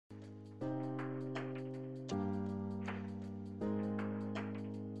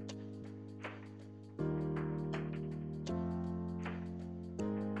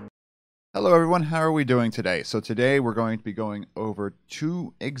Hello everyone, how are we doing today? So today we're going to be going over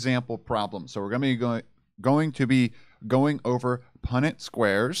two example problems. So we're going to be going over Punnett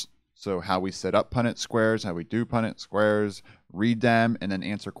squares. So how we set up Punnett squares, how we do Punnett squares, read them, and then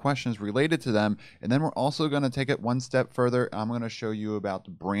answer questions related to them. And then we're also going to take it one step further. I'm going to show you about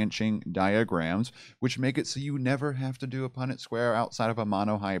branching diagrams, which make it so you never have to do a Punnett square outside of a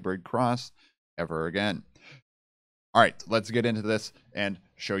monohybrid cross ever again. All right, let's get into this and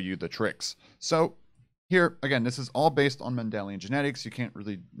show you the tricks. So here, again, this is all based on Mendelian genetics. You can't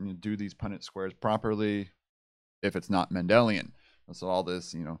really do these Punnett squares properly if it's not Mendelian. So all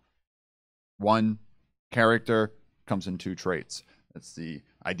this, one character comes in two traits. That's the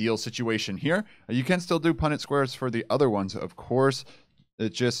ideal situation here. You can still do Punnett squares for the other ones, of course.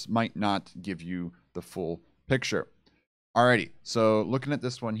 It just might not give you the full picture. Alrighty, so looking at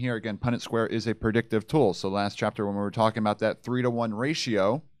this one here, again, Punnett square is a predictive tool. So last chapter when we were talking about that 3-to-1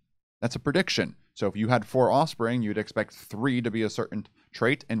 ratio, that's a prediction. So if you had 4 offspring, you'd expect 3 to be a certain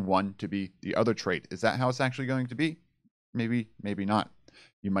trait and 1 to be the other trait. Is that how it's actually going to be? Maybe, maybe not.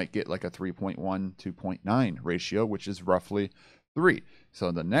 You might get like a 3.1 to 0.9 ratio, which is roughly 3. So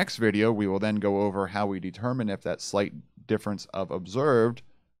in the next video, we will then go over how we determine if that slight difference of observed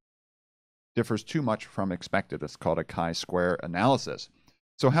differs too much from expected. It's called a chi-square analysis.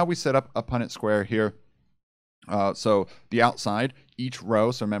 So how we set up a Punnett square here. So the outside, each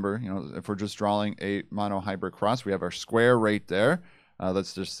row, so remember, if we're just drawing a monohybrid cross, we have our square right there.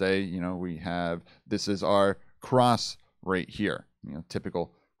 Let's just say, we have, this is our cross right here,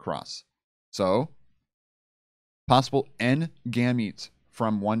 typical cross. So possible n gametes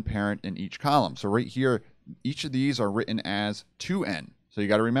from one parent in each column. So right here, each of these are written as 2n. So you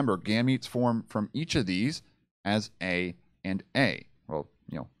got to remember, gametes form from each of these as A and A. Well,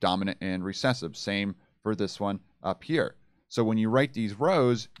 dominant and recessive. Same for this one up here. So when you write these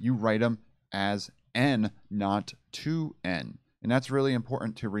rows, you write them as n, not 2n. And that's really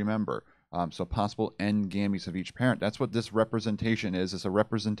important to remember. So possible n gametes of each parent. That's what this representation is. It's a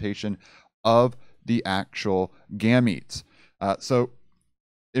representation of the actual gametes. So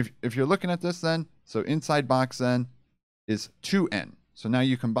if you're looking at this then, so inside box then is 2n. So now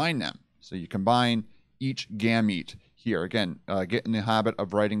you combine them. So you combine each gamete here. Again, get in the habit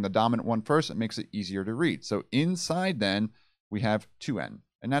of writing the dominant one first. It makes it easier to read. So inside then, we have 2n.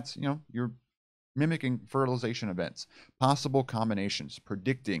 And that's, you're mimicking fertilization events. Possible combinations,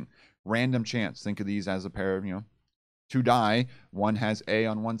 predicting, random chance. Think of these as a pair of, two die. One has A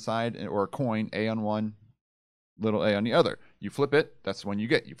on one side, or a coin, A on one, little a on the other. You flip it, that's the one you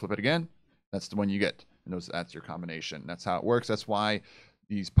get. You flip it again, that's the one you get. And that's your combination. That's how it works. That's why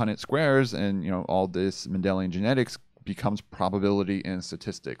these Punnett squares and all this Mendelian genetics becomes probability and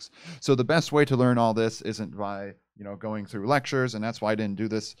statistics. So the best way to learn all this isn't by going through lectures, and that's why I didn't do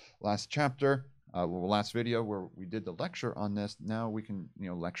this last chapter, last video where we did the lecture on this. Now we can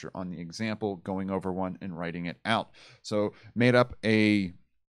lecture on the example, going over one and writing it out. So made up a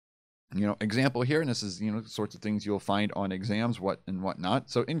example here, and this is, sorts of things you'll find on exams, what and what not.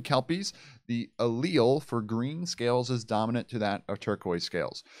 So in Kelpies, the allele for green scales is dominant to that of turquoise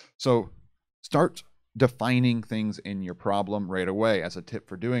scales. So start defining things in your problem right away as a tip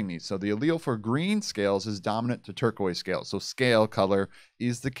for doing these. So the allele for green scales is dominant to turquoise scales. So scale color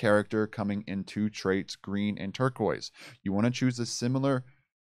is the character coming in two traits, green and turquoise. You want to choose a similar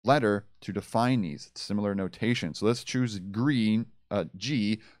letter to define these, similar notation. So let's choose green,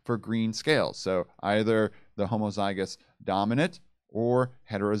 G for green scales. So either the homozygous dominant or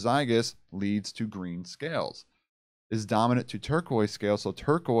heterozygous leads to green scales. Is dominant to turquoise scales, so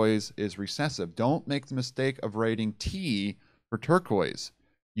turquoise is recessive. Don't make the mistake of writing T for turquoise.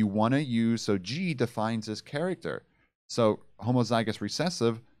 You want to use, so G defines this character. So homozygous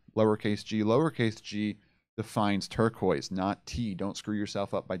recessive, lowercase g defines turquoise, not T. Don't screw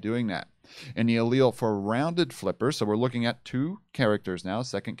yourself up by doing that. And the allele for rounded flippers, so we're looking at two characters now.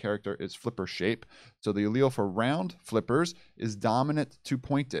 Second character is flipper shape. So the allele for round flippers is dominant to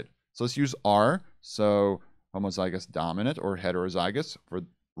pointed. So let's use R. So homozygous dominant or heterozygous for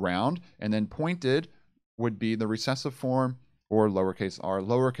round. And then pointed would be the recessive form or lowercase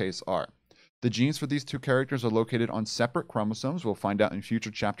r. The genes for these two characters are located on separate chromosomes. We'll find out in future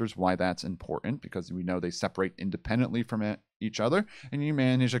chapters why that's important, because we know they separate independently from each other. And you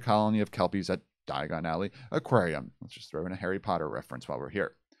manage a colony of kelpies at Diagon Alley Aquarium. Let's just throw in a Harry Potter reference while we're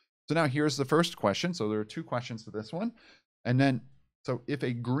here. So now here's the first question. So there are two questions for this one. And then, so if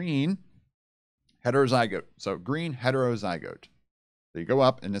a green heterozygote, so green heterozygote, so you go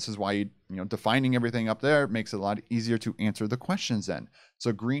up, and this is why defining everything up there makes it a lot easier to answer the questions then.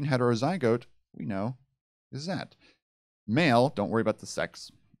 So green heterozygote, we know, is that. Male, don't worry about the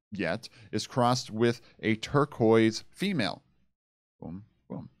sex. yet is crossed with a turquoise female. Boom,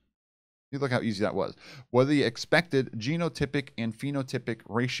 boom. You look how easy that was. What are the expected genotypic and phenotypic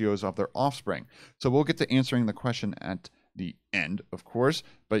ratios of their offspring? So we'll get to answering the question at the end, of course,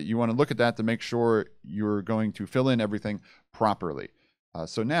 but you want to look at that to make sure you're going to fill in everything properly.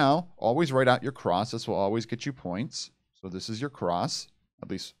 So now, always write out your cross. This will always get you points. So this is your cross, at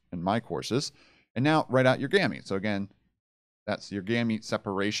least in my courses. And now write out your gamete. So again, that's your gamete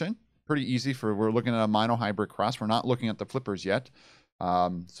separation. Pretty easy we're looking at a monohybrid cross. We're not looking at the flippers yet.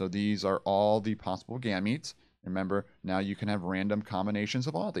 So these are all the possible gametes. Remember, now you can have random combinations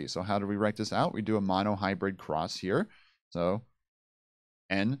of all these. So how do we write this out? We do a monohybrid cross here. So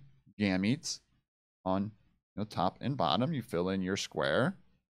n gametes on the top and bottom. You fill in your square.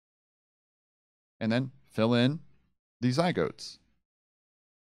 And then fill in the zygotes.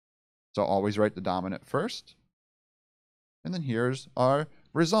 So always write the dominant first. And then here's our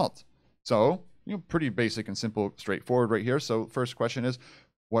result. So, pretty basic and simple, straightforward right here. So first question is,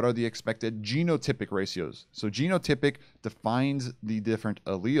 what are the expected genotypic ratios? So genotypic defines the different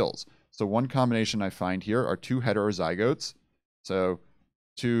alleles. So one combination I find here are 2 heterozygotes. So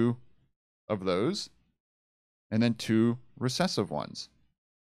 2 of those, and then 2 recessive ones.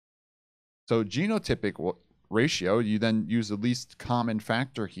 So genotypic ratio, you then use the least common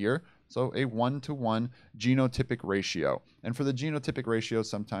factor here. So a 1-to-1 genotypic ratio. And for the genotypic ratio,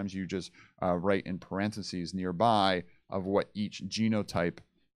 sometimes you just write in parentheses nearby of what each genotype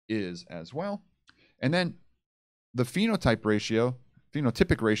is as well. And then the phenotypic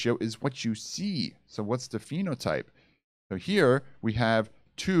ratio is what you see. So what's the phenotype? So here we have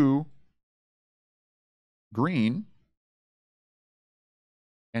 2 green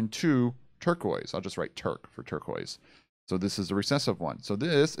and 2 turquoise. I'll just write Turk for turquoise. So this is the recessive one. So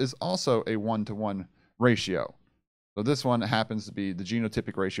this is also a 1-to-1 ratio. So this one happens to be the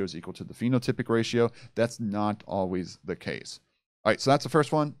genotypic ratio is equal to the phenotypic ratio. That's not always the case. All right, so that's the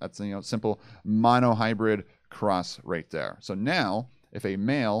first one. That's simple monohybrid cross right there. So now, if a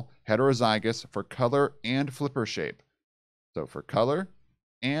male heterozygous for color and flipper shape. So for color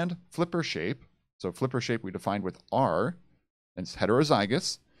and flipper shape. So flipper shape we defined with R, and it's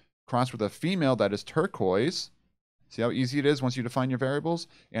heterozygous, crossed with a female that is turquoise. See how easy it is once you define your variables?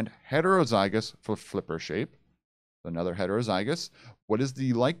 And heterozygous for flipper shape. Another heterozygous. What is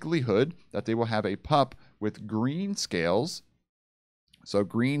the likelihood that they will have a pup with green scales? So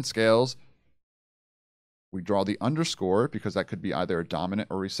green scales, we draw the underscore because that could be either a dominant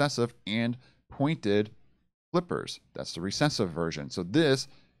or recessive, and pointed flippers. That's the recessive version. So this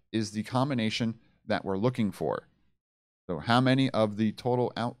is the combination that we're looking for. So how many of the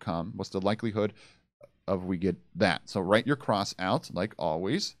total outcome, what's the likelihood of we get that? So write your cross out like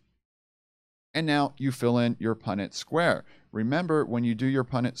always. And now you fill in your Punnett square. Remember, when you do your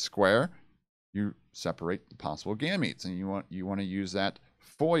Punnett square, you separate the possible gametes, and you want to use that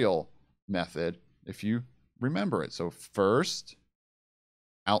FOIL method if you remember it. So first,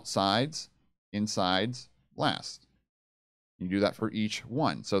 outsides, insides, last. You do that for each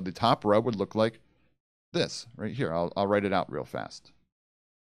one. So the top row would look like this right here. I'll write it out real fast.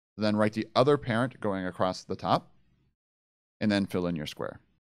 Then write the other parent going across the top, and then fill in your square.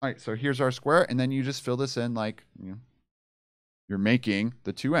 All right, so here's our square, and then you just fill this in like you're making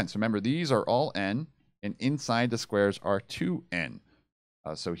the 2n. So remember, these are all n, and inside the squares are 2n.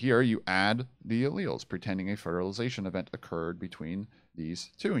 So here you add the alleles, pretending a fertilization event occurred between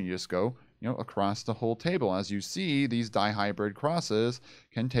these two, and you just go across the whole table. As you see, these dihybrid crosses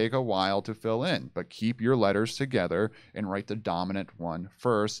can take a while to fill in, but keep your letters together and write the dominant one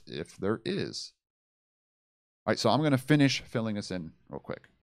first if there is. All right, so I'm going to finish filling this in real quick.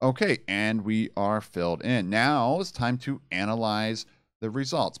 Okay, and we are filled in. Now it's time to analyze the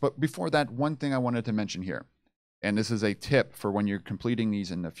results. But before that, one thing I wanted to mention here, and this is a tip for when you're completing these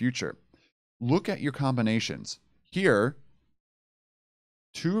in the future. Look at your combinations. Here,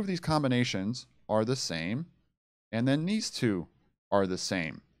 2 of these combinations are the same, and then these 2 are the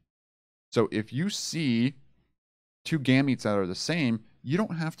same. So if you see 2 gametes that are the same, you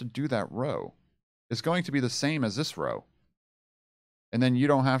don't have to do that row. It's going to be the same as this row. And then you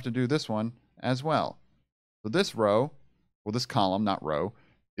don't have to do this one as well. So this row, well, this column, not row,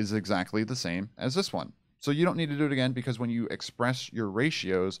 is exactly the same as this one. So you don't need to do it again, because when you express your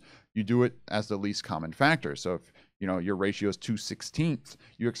ratios, you do it as the least common factor. So if your ratio is 2/16,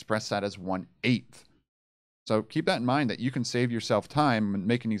 you express that as 1/8. So keep that in mind, that you can save yourself time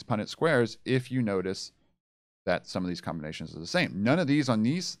making these Punnett squares if you notice that some of these combinations are the same. None of these on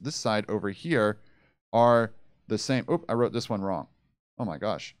this side over here are the same. Oop, I wrote this one wrong. Oh my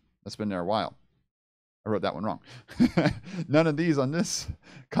gosh, that's been there a while. I wrote that one wrong. None of these on this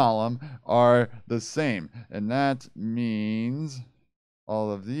column are the same. And that means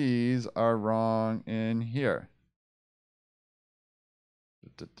all of these are wrong in here.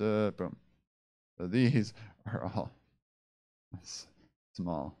 Boom. So these are all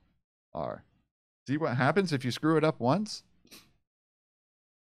small r. See what happens if you screw it up once?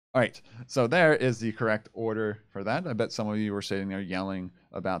 All right, so there is the correct order for that. I bet some of you were sitting there yelling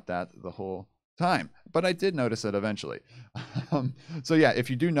about that the whole time, but I did notice it eventually. So yeah, if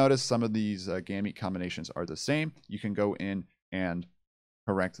you do notice some of these gamete combinations are the same, you can go in and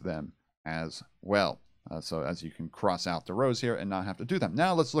correct them as well. So as you can cross out the rows here and not have to do them.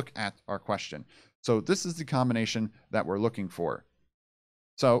 Now let's look at our question. So this is the combination that we're looking for.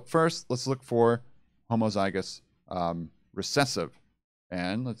 So first, let's look for homozygous recessive.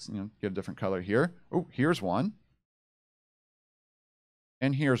 And let's get a different color here. Oh, here's one.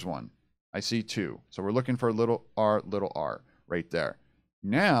 And here's one. I see two. So we're looking for little r right there.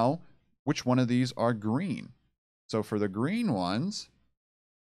 Now, which one of these are green? So for the green ones,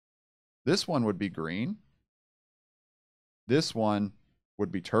 this one would be green. This one would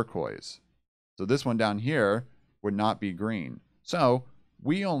be turquoise. So this one down here would not be green. So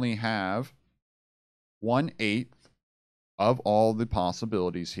we only have 1/8 of all the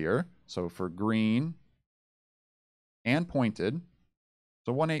possibilities here. So for green and pointed,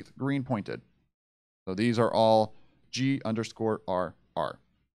 so 1/8 green pointed. So these are all G_RR.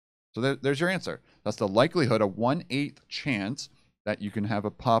 So there's your answer. That's the likelihood, a 1/8 chance that you can have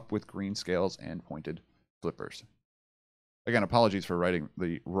a pup with green scales and pointed flippers. Again, apologies for writing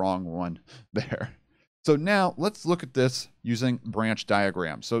the wrong one there. So now let's look at this using branch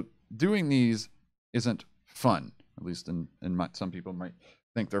diagrams. So doing these isn't fun. At least some people might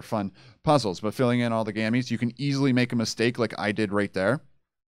think they're fun puzzles, but filling in all the gametes, you can easily make a mistake like I did right there.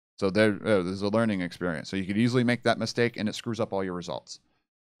 So there's a learning experience. So you could easily make that mistake and it screws up all your results.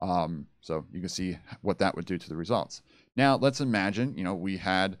 So you can see what that would do to the results. Now let's imagine, we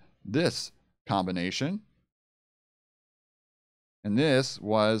had this combination and this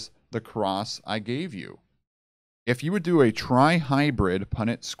was the cross I gave you. If you would do a trihybrid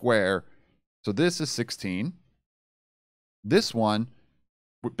Punnett Square, so this is 16. This one,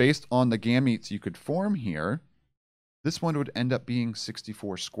 based on the gametes you could form here, this one would end up being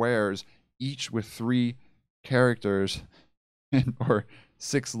 64 squares, each with 3 characters or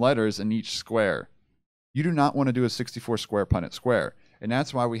 6 letters in each square. You do not want to do a 64 square Punnett Square. And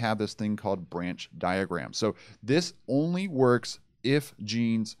that's why we have this thing called branch diagram. So this only works if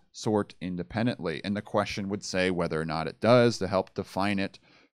genes sort independently. And the question would say whether or not it does to help define it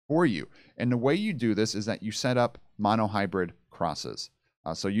for you. And the way you do this is that you set up monohybrid crosses.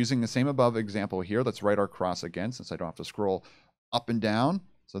 So using the same above example here, let's write our cross again since I don't have to scroll up and down.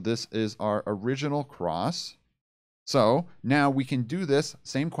 So this is our original cross. So now we can do this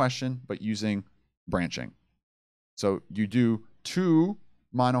same question, but using branching. So you do 2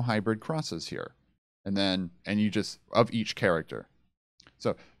 monohybrid crosses here, and you just of each character.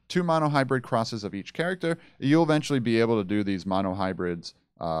 So 2 monohybrid crosses of each character. You'll eventually be able to do these monohybrids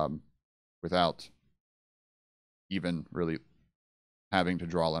without even really having to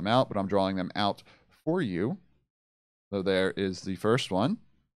draw them out, but I'm drawing them out for you. So there is the first one.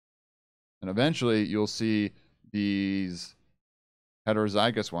 And eventually you'll see these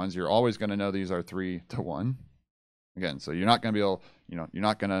heterozygous ones. You're always going to know these are 3 to 1. Again, so you're not going to be able, you're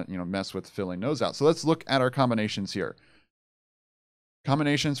not going to, mess with filling those out. So let's look at our combinations here.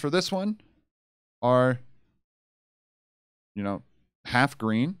 Combinations for this one are, half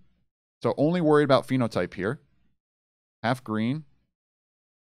green. So only worried about phenotype here. Half green,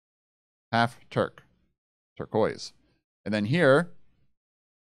 half turquoise. And then here,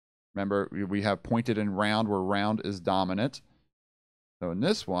 remember, we have pointed and round where round is dominant. So in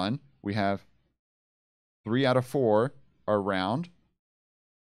this one, we have 3 out of 4 are round.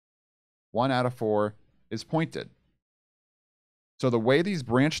 1 out of 4 is pointed. So the way these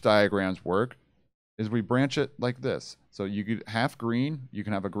branch diagrams work is we branch it like this. So you could half green, you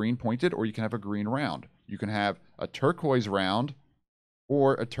can have a green pointed, or you can have a green round. You can have a turquoise round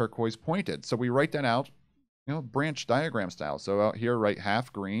or a turquoise pointed. So we write that out, branch diagram style. So out here, write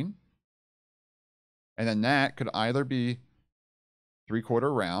half green. And then that could either be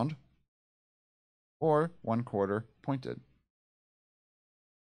 3/4 round or 1/4 pointed.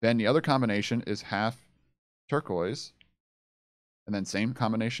 Then the other combination is half turquoise. And then same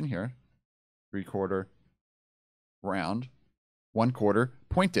combination here, 3/4 round, 1/4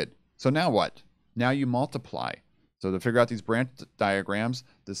 pointed. So now what? Now you multiply. So to figure out these branch diagrams,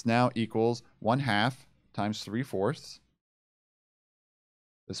 this now equals 1/2 times 3/4.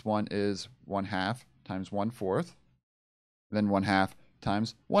 This one is 1/2 times 1/4, then 1/2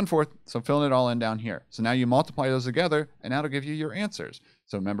 times 1/4. So filling it all in down here. So now you multiply those together, and that'll give you your answers.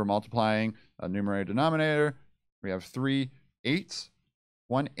 So remember multiplying a numerator denominator. We have 3/8,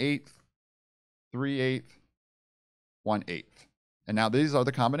 1/8, 3/8, 1/8. And now these are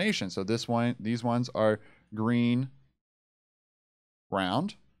the combinations. So these ones are green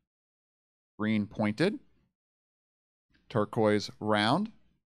round, green pointed, turquoise round,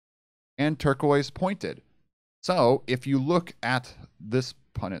 and turquoise pointed. So if you look at this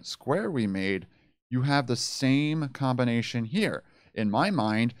Punnett square we made, you have the same combination here. In my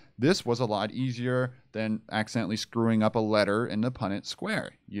mind, this was a lot easier than accidentally screwing up a letter in the Punnett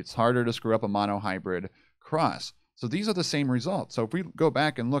square. It's harder to screw up a monohybrid cross. So these are the same results. So if we go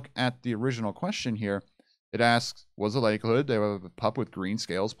back and look at the original question here, it asks, was the likelihood they have a pup with green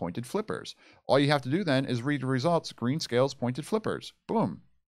scales, pointed flippers? All you have to do then is read the results, green scales, pointed flippers. Boom.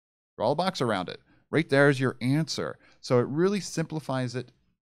 Draw a box around it. Right there is your answer. So it really simplifies it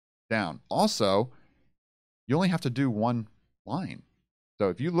down. Also, you only have to do one line. So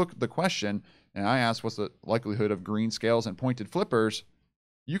if you look at the question and I ask what's the likelihood of green scales and pointed flippers,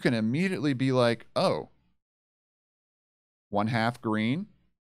 you can immediately be like, oh, 1/2 green,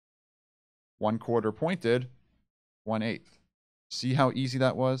 1/4 pointed, 1/8. See how easy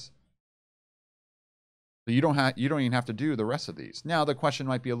that was? So you don't even have to do the rest of these. Now the question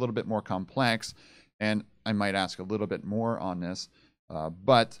might be a little bit more complex, and I might ask a little bit more on this,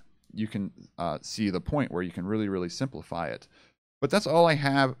 but you can see the point where you can really simplify it. But that's all I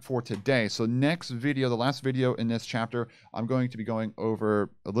have for today. So next video, the last video in this chapter, I'm going to be going over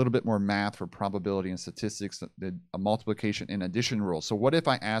a little bit more math for probability and statistics, a multiplication and addition rule. So what if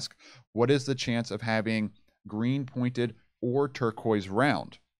I ask, what is the chance of having green pointed or turquoise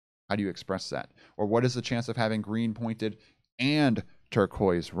round? How do you express that? Or what is the chance of having green pointed and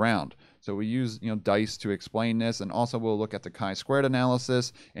turquoise round? So we use dice to explain this, and also we'll look at the chi-squared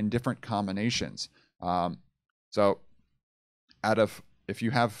analysis and different combinations. So if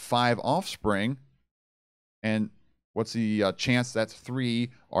you have 5 offspring, and what's the chance that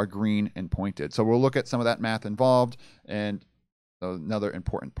 3 are green and pointed? So we'll look at some of that math involved, and another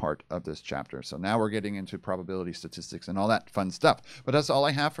important part of this chapter. So now we're getting into probability statistics and all that fun stuff. But that's all I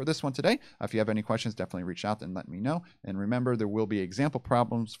have for this one today. If you have any questions, definitely reach out and let me know. And remember, there will be example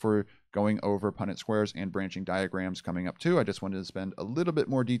problems for going over Punnett squares and branching diagrams coming up too. I just wanted to spend a little bit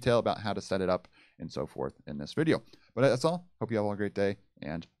more detail about how to set it up and so forth in this video. But that's all. Hope you have all a great day,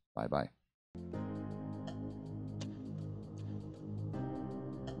 and bye-bye.